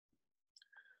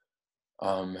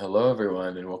Hello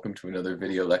everyone and welcome to another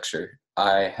video lecture.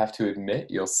 I have to admit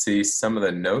you'll see some of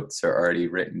the notes are already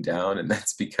written down, and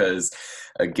that's because,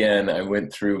 again, I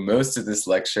went through most of this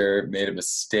lecture, made a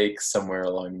mistake somewhere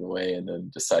along the way, and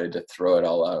then decided to throw it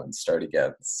all out and start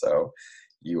again. So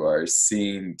you are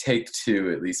seeing take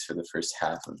two, at least for the first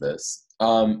half of this.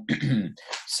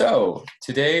 So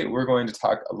today we're going to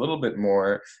talk a little bit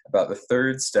more about the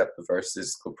third step of our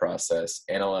statistical process,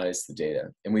 analyze the data.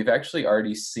 And we've actually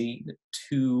already seen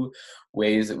two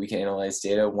ways that we can analyze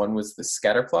data. One was the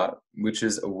scatter plot, which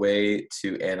is a way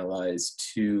to analyze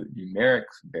two numeric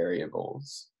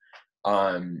variables.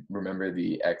 Remember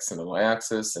the x and the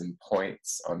y-axis and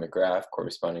points on the graph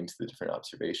corresponding to the different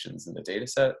observations in the data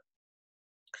set.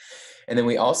 And then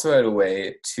we also had a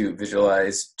way to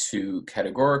visualize two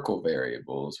categorical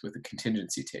variables with a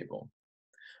contingency table.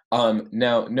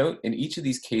 Now, note in each of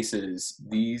these cases,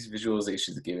 these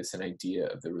visualizations gave us an idea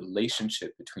of the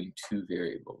relationship between two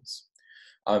variables.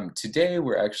 Today,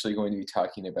 we're actually going to be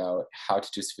talking about how to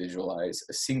just visualize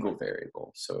a single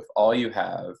variable. So if all you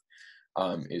have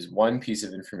is one piece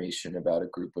of information about a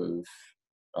group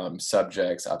of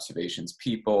subjects, observations,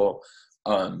 people,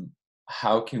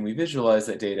 how can we visualize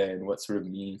that data and what sort of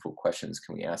meaningful questions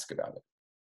can we ask about it?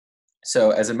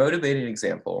 So as a motivating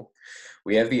example,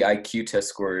 we have the IQ test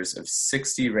scores of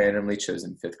 60 randomly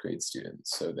chosen fifth grade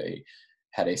students. So they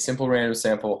had a simple random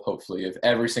sample, hopefully, of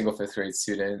every single fifth grade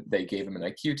student. They gave them an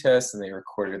IQ test and they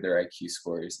recorded their IQ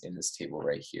scores in this table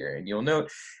right here. And you'll note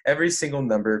every single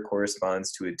number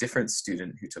corresponds to a different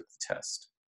student who took the test.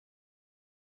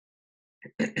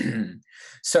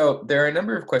 So there are a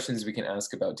number of questions we can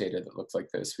ask about data that look like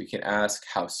this. We can ask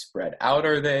how spread out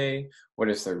are they? What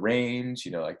is their range?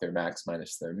 You know, like their max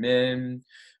minus their min.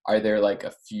 Are there like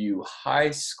a few high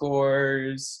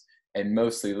scores and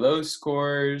mostly low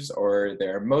scores, or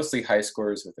there are mostly high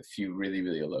scores with a few really,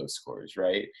 really low scores,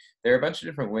 right? There are a bunch of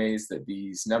different ways that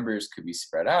these numbers could be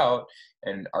spread out,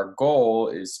 and our goal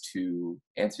is to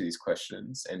answer these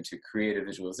questions and to create a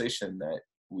visualization that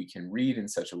we can read in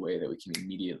such a way that we can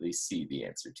immediately see the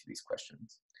answer to these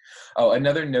questions. Oh,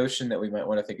 another notion that we might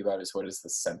want to think about is what is the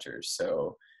center?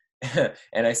 So,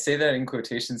 and I say that in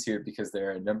quotations here because there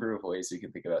are a number of ways we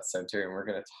can think about center, and we're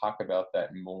going to talk about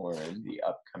that more in the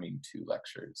upcoming two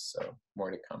lectures, so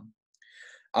more to come.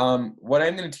 What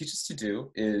I'm going to teach us to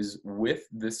do is, with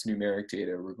this numeric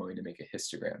data, we're going to make a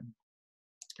histogram.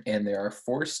 And there are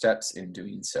 4 steps in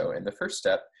doing so. And the first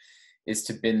step is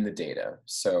to bin the data.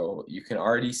 So you can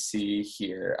already see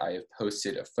here, I have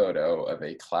posted a photo of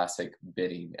a classic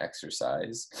binning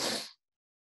exercise.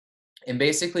 And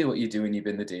basically what you do when you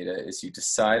bin the data is you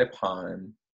decide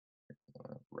upon,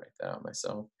 I'll write that out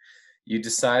myself, you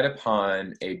decide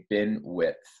upon a bin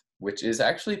width, which is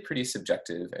actually pretty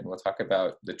subjective, and we'll talk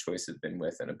about the choice of bin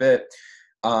width in a bit.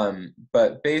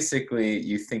 But basically,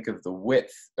 you think of the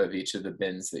width of each of the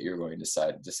bins that you're going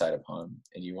to decide upon,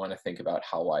 and you want to think about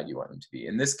how wide you want them to be.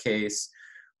 In this case,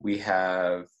 we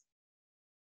have,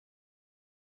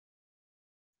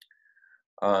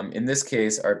 in this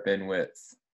case, our bin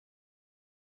width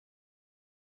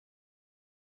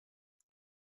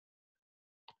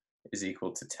is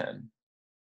equal to 10.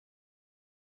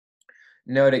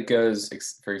 Note it goes,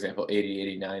 for example, 80,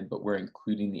 89, but we're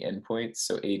including the endpoints,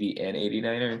 so 80 and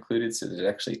 89 are included, so there's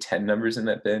actually 10 numbers in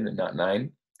that bin and not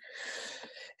 9.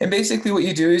 And basically what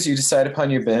you do is you decide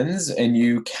upon your bins and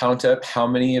you count up how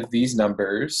many of these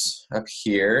numbers up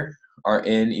here are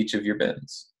in each of your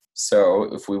bins.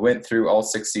 So if we went through all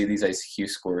 60 of these IQ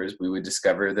scores, we would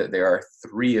discover that there are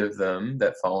 3 of them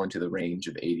that fall into the range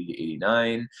of 80 to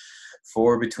 89,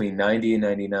 4 between 90 and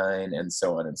 99, and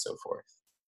so on and so forth.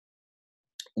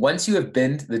 Once you have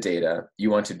binned the data, you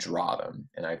want to draw them,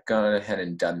 and I've gone ahead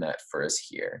and done that for us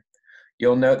here.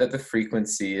 You'll note that the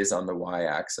frequency is on the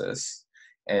y-axis,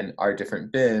 and our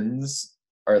different bins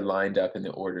are lined up in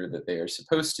the order that they are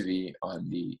supposed to be on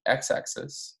the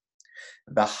x-axis.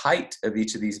 The height of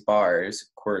each of these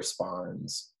bars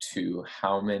corresponds to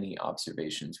how many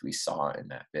observations we saw in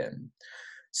that bin.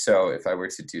 So if I were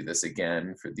to do this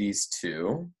again for these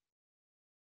two,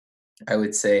 I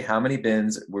would say how many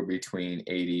bins were between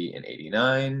 80 and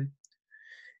 89.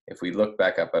 If we look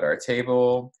back up at our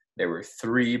table, there were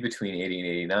 3 between 80 and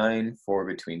 89, 4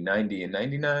 between 90 and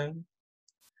 99.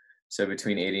 So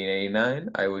between 80 and 89,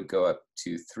 I would go up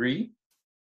to 3.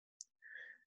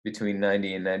 Between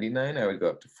 90 and 99, I would go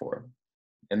up to 4.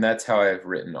 And that's how I've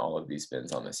written all of these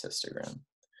bins on this histogram.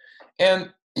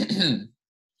 And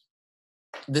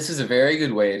this is a very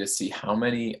good way to see how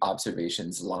many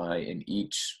observations lie in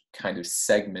each kind of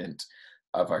segment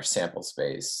of our sample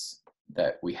space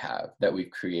that we have, that we've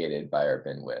created by our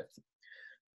bin width.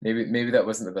 maybe that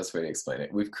wasn't the best way to explain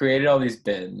it. We've created all these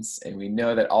bins, and we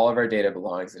know that all of our data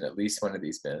belongs in at least one of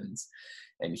these bins.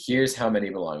 And here's how many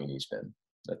belong in each bin.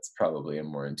 That's probably a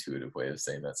more intuitive way of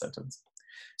saying that sentence.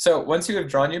 So once you have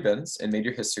drawn your bins and made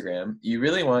your histogram, you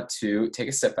really want to take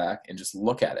a step back and just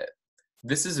look at it.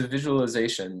 This is a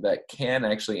visualization that can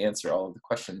actually answer all of the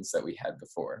questions that we had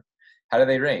before. How do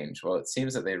they range? Well, it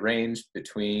seems that they range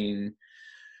between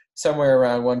somewhere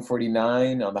around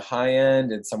 149 on the high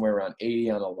end and somewhere around 80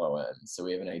 on the low end. So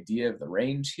we have an idea of the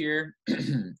range here.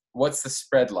 What's the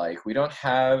spread like? We don't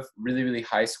have really, really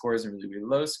high scores and really, really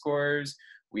low scores.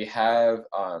 We have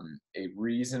a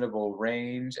reasonable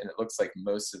range, and it looks like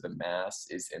most of the mass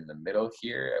is in the middle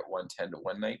here at 110 to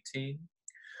 119.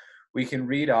 We can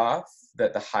read off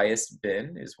that the highest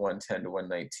bin is 110 to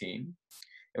 119.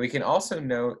 And we can also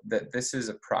note that this is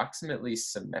approximately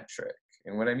symmetric.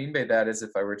 And what I mean by that is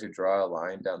if I were to draw a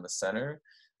line down the center,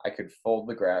 I could fold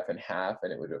the graph in half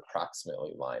and it would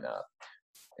approximately line up.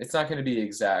 It's not going to be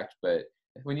exact, but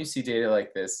when you see data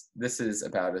like this, this is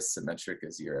about as symmetric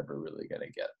as you're ever really going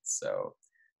to get. So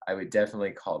I would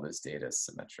definitely call this data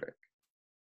symmetric.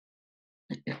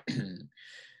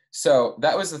 So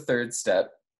that was the third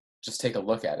step. Just take a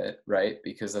look at it, right?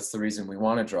 Because that's the reason we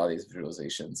want to draw these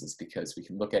visualizations, is because we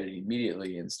can look at it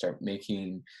immediately and start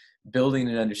building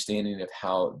an understanding of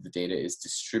how the data is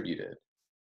distributed.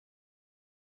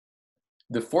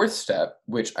 The fourth step,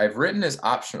 which I've written as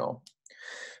optional,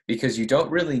 because you don't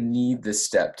really need this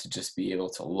step to just be able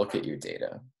to look at your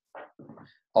data.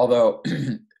 Although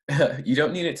you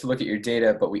don't need it to look at your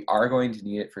data, but we are going to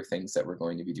need it for things that we're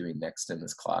going to be doing next in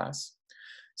this class.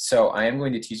 So I am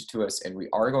going to teach it to us, and we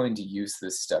are going to use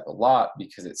this step a lot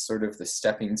because it's sort of the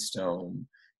stepping stone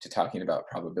to talking about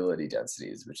probability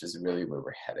densities, which is really where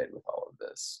we're headed with all of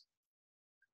this.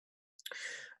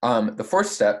 The fourth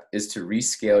step is to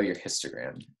rescale your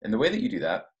histogram. And the way that you do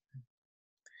that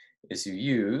is you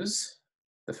use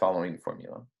the following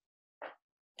formula.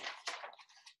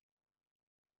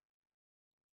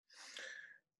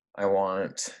 I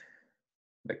want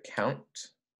the count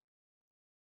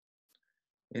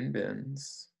in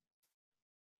bins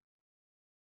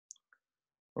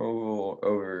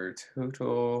over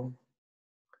total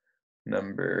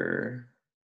number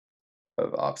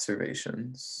of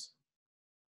observations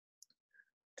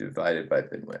divided by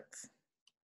bin width.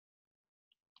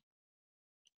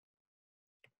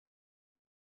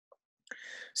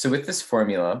 So with this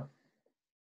formula,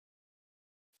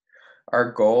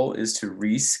 our goal is to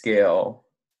rescale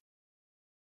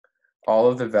all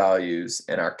of the values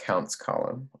in our counts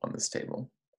column on this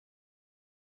table.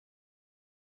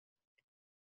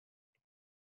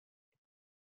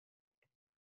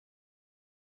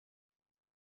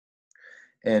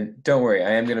 And don't worry,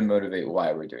 I am going to motivate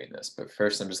why we're doing this, but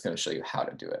first I'm just going to show you how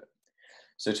to do it.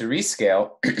 So to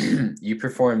rescale, you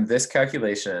perform this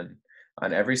calculation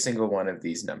on every single one of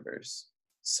these numbers.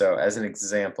 So as an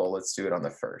example, let's do it on the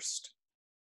first.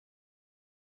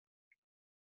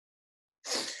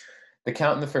 The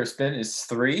count in the first bin is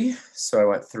 3, so I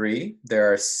want 3.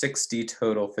 There are 60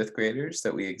 total fifth graders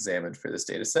that we examined for this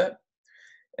data set,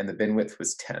 and the bin width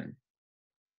was 10.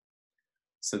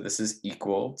 So this is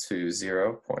equal to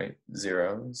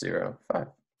 0.005,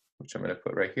 which I'm going to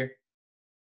put right here.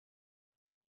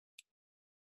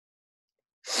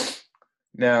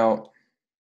 Now,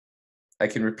 I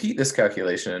can repeat this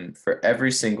calculation for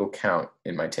every single count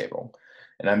in my table.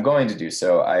 And I'm going to do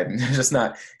so. I'm just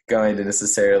not going to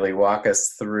necessarily walk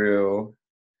us through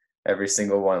every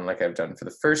single one like I've done for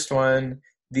the first one.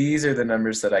 These are the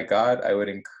numbers that I got. I would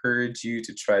encourage you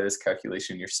to try this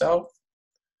calculation yourself.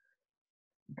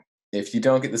 If you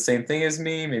don't get the same thing as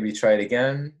me, maybe try it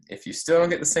again. If you still don't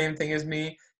get the same thing as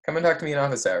me, come and talk to me in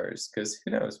office hours, because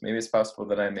who knows, maybe it's possible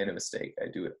that I made a mistake. I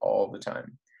do it all the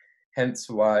time. Hence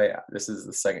why this is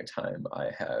the second time I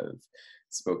have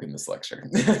spoken this lecture.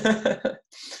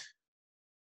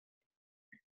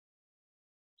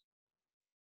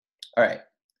 All right,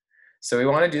 so we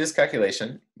want to do this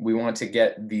calculation. We want to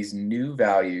get these new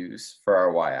values for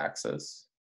our y-axis.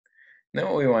 Then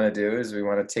what we want to do is we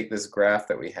want to take this graph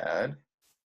that we had,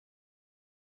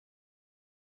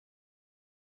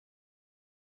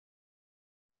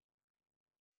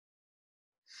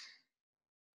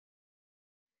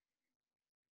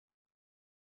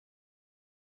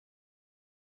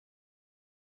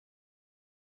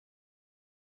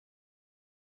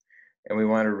 and we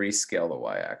want to rescale the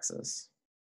y-axis.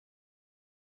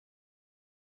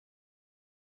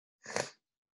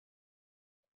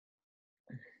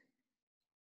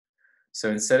 So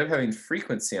instead of having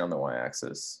frequency on the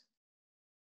y-axis,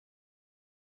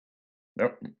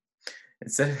 nope,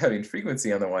 Instead of having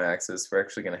frequency on the y-axis, we're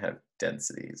actually going to have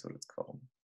density is what it's called.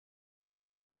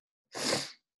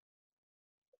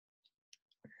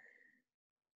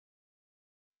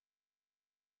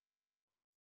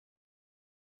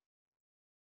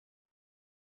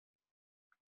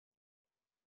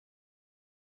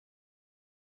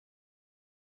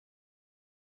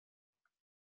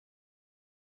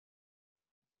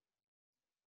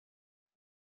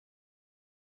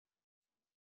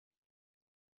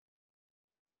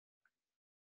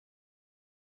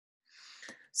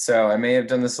 So I may have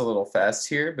done this a little fast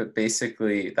here, but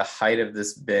basically the height of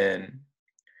this bin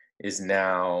is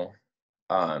now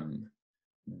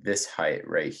this height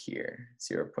right here,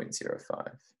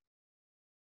 0.05.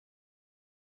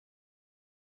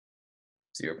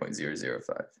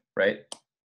 0.005, right?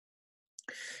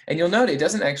 And you'll note it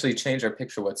doesn't actually change our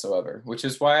picture whatsoever, which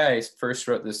is why I first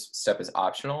wrote this step as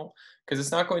optional, because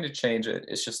it's not going to change it.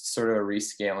 It's just sort of a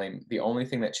rescaling. The only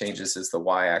thing that changes is the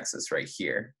y-axis right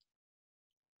here.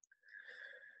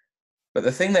 But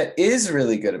the thing that is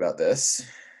really good about this,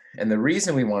 and the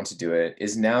reason we want to do it,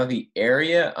 is now the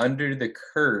area under the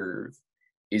curve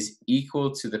is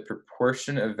equal to the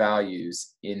proportion of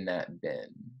values in that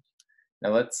bin.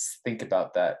 Now let's think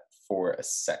about that for a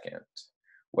second.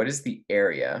 What is the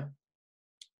area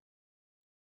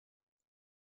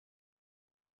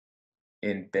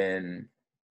in bin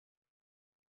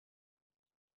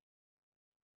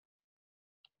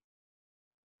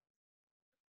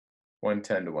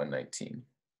 110 to 119?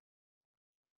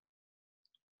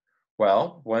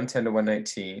 Well, 110 to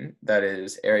 119, that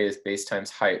is area is base times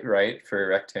height, right, for a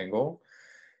rectangle.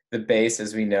 The base,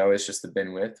 as we know, is just the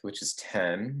bin width, which is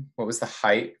 10. What was the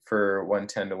height for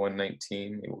 110 to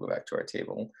 119? Maybe we'll go back to our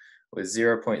table. It was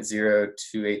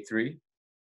 0.0283.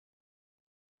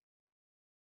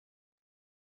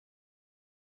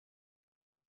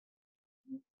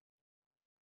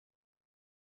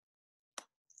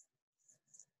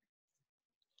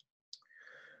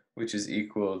 Which is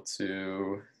equal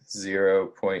to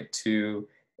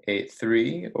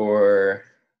 0.283 or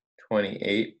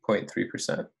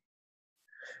 28.3%.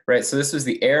 Right, so this was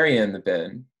the area in the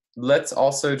bin. Let's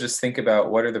also just think about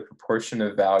what are the proportion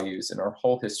of values in our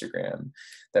whole histogram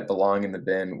that belong in the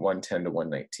bin 110 to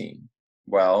 119.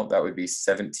 Well, that would be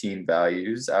 17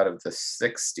 values out of the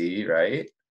 60, right?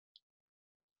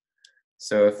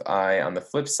 So if I, on the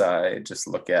flip side, just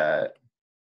look at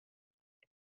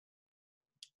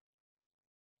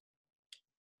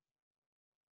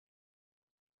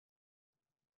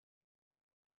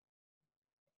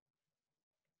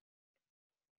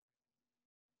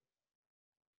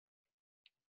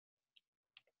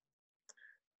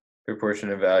proportion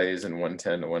of values in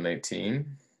 110 to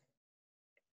 119,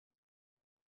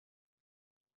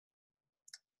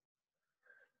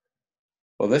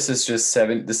 well, this is just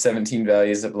the 17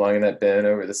 values that belong in that bin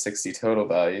over the 60 total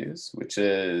values, which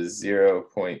is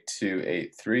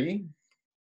 0.283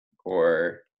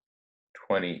 or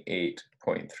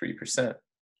 28.3%.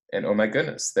 And oh my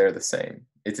goodness, they're the same.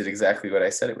 It did exactly what I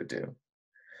said it would do.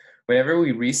 Whenever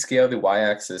we rescale the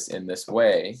y-axis in this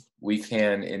way, we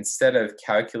can, instead of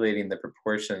calculating the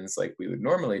proportions like we would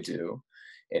normally do,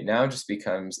 it now just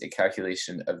becomes a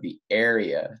calculation of the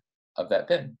area of that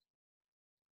bin.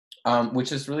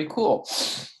 Which is really cool.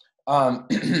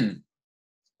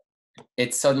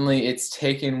 It's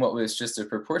taken what was just a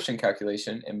proportion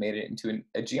calculation and made it into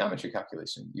a geometry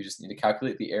calculation. You just need to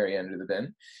calculate the area under the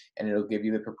bin, and it'll give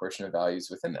you the proportion of values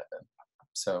within that bin.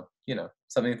 So, you know,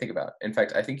 something to think about. In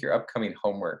fact, I think your upcoming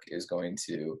homework is going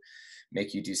to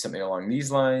make you do something along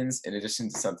these lines, in addition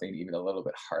to something even a little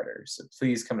bit harder. So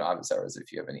please come to office hours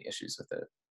if you have any issues with it.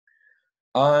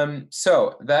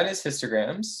 So that is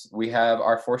histograms. We have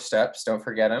our 4 steps. Don't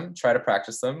forget them. Try to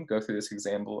practice them. Go through this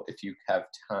example if you have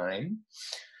time.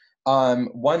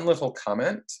 One little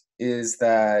comment is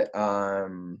that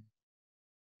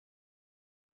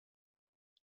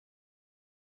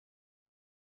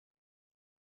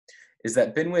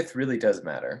bin width really does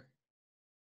matter.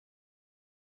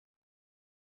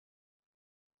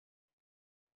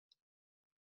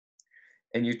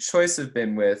 And your choice of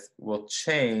bin width will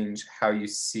change how you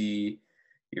see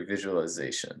your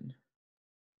visualization.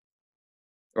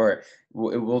 Or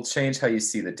it will change how you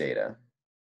see the data.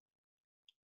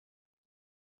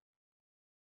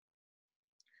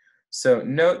 So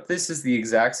note this is the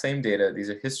exact same data. These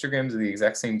are histograms of the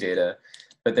exact same data,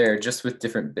 but they're just with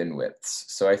different bin widths.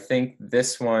 So I think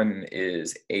this one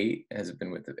is 8, has a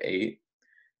bin width of 8.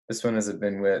 This one has a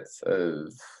bin width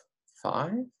of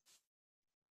 5?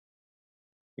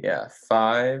 Yeah,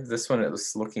 5. This one it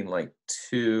was looking like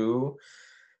 2.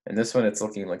 And this one it's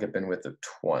looking like a bin width of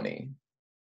 20.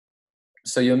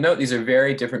 So you'll note these are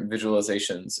very different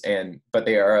visualizations, but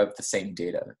they are of the same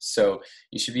data. So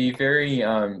you should be very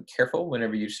careful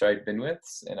whenever you try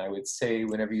binwidths, and I would say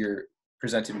whenever you're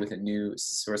presented with a new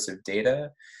source of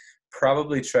data,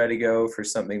 probably try to go for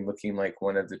something looking like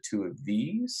one of the two of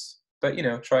these, but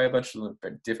try a bunch of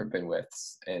different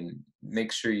binwidths and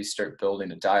make sure you start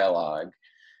building a dialogue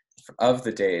of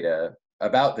the data,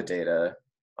 about the data,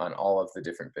 on all of the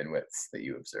different binwidths that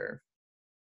you observe.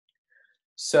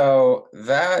 So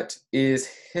that is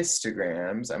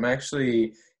histograms. I'm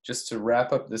actually, just to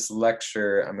wrap up this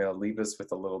lecture, I'm going to leave us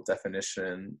with a little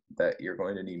definition that you're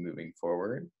going to need moving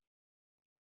forward.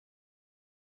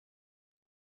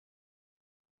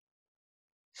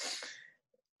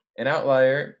 An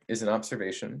outlier is an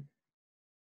observation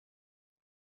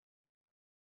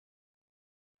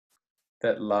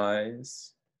that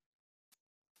lies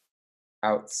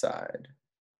outside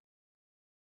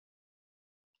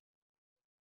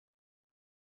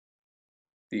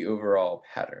the overall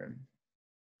pattern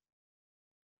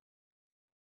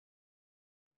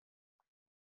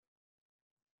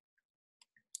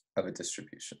of a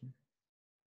distribution.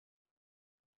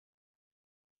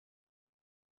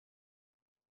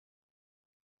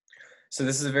 So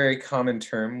this is a very common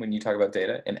term when you talk about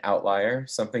data, an outlier,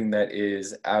 something that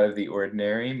is out of the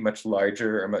ordinary, much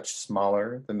larger or much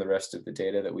smaller than the rest of the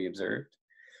data that we observed.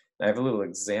 And I have a little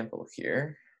example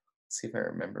here. Let's see if I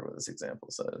remember what this example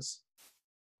says.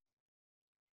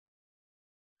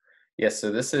 Yes,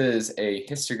 so this is a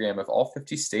histogram of all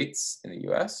 50 states in the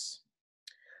US.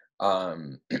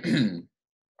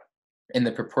 And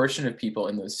the proportion of people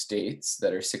in those states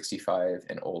that are 65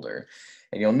 and older.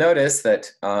 And you'll notice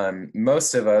that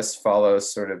most of us follow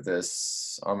sort of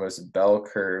this almost bell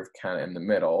curve kind of in the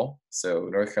middle. So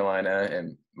North Carolina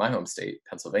and my home state,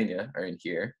 Pennsylvania, are in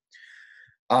here.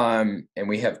 And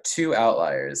we have two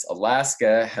outliers.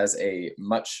 Alaska has a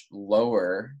much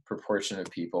lower proportion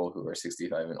of people who are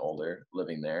 65 and older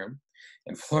living there.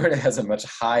 And Florida has a much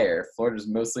higher. Florida's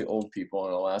mostly old people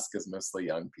and Alaska's mostly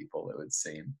young people, it would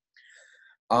seem.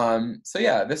 So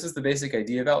yeah, this is the basic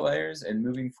idea of outliers, and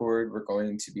moving forward, we're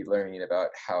going to be learning about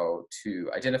how to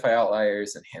identify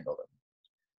outliers and handle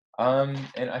them.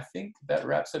 And I think that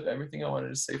wraps up everything I wanted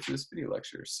to say for this video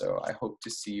lecture. So I hope to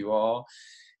see you all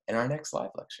in our next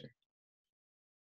live lecture.